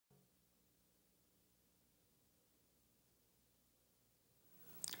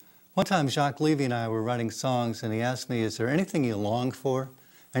One time, Jacques Levy and I were writing songs, and he asked me, is there anything you long for?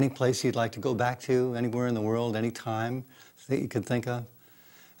 Any place you'd like to go back to, anywhere in the world, any time that you could think of?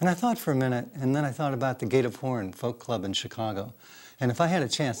 And I thought for a minute, and then I thought about the Gate of Horn Folk Club in Chicago. And if I had a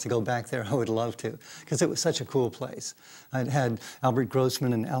chance to go back there, I would love to, because it was such a cool place. I'd had Albert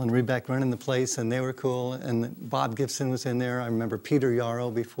Grossman and Alan Rebeck running the place, and they were cool, and Bob Gibson was in there. I remember Peter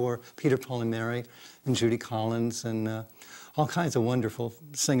Yarrow before, Peter, Paul, and Mary, and Judy Collins, and all kinds of wonderful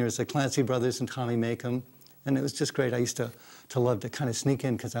singers, the Clancy Brothers and Tommy Makem, and it was just great. I used to love to kind of sneak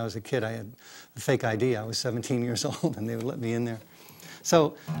in because I was a kid. I had a fake ID. I was 17 years old, and they would let me in there.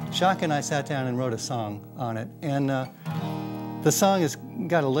 So Jacques and I sat down and wrote a song on it, and the song has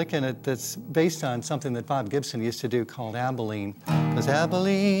got a lick in it that's based on something that Bob Gibson used to do called Abilene. It was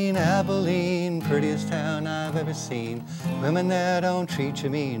Abilene, Abilene, prettiest town I've ever seen. Women there don't treat you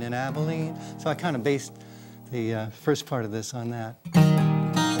mean in Abilene. So I kind of based the first part of this on that.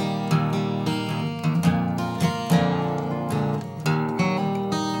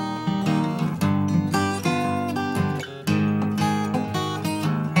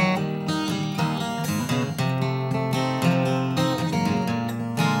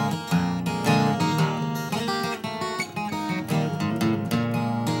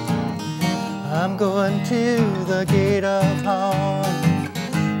 I'm going to the gate of home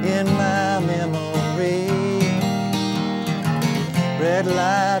in my memory. Red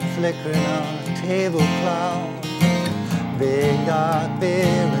light flickering on a tablecloth, big dark beer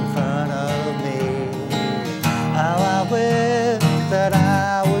in front of me. How I wish that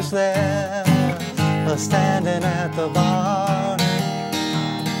I was there, standing at the bar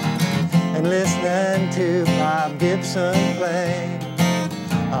and listening to Bob Gibson play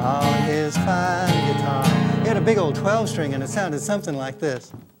on his fine guitar. He had a big old 12-string and it sounded something like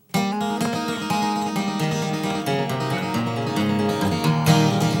this.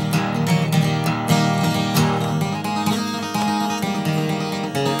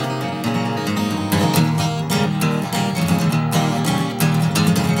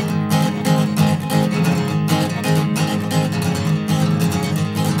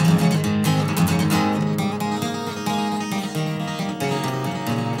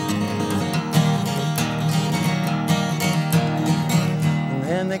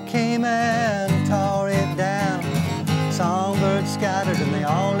 And they came and tore it down. Songbirds scattered and they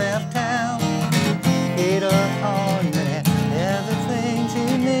all left town. Gate of Horn meant everything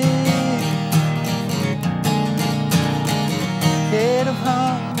to me. Gate of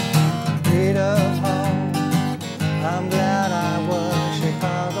Horn, Gate of Horn, I'm glad I was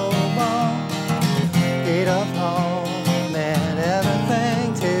Chicago born. Gate of Horn meant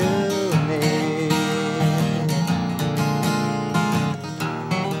everything to me.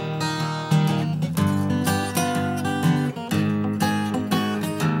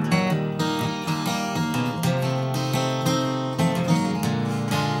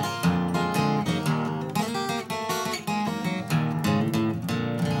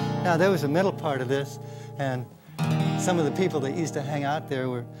 Now, there was a middle part of this, and some of the people that used to hang out there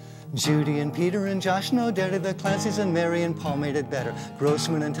were Judy and Peter and Josh and Odette, the Clancys and Mary and Paul made it better.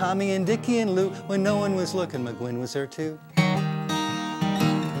 Grossman and Tommy and Dickie and Lou. When no one was looking, McGuinn was there too.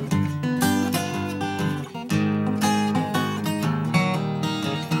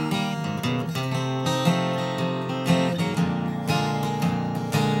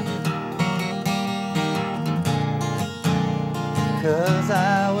 Cause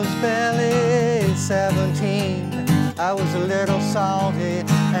I was barely 17. I was a little salty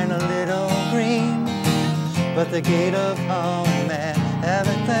and a little green, but the Gate of Horn meant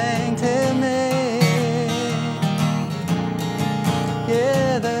everything to me.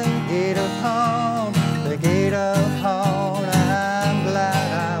 Yeah,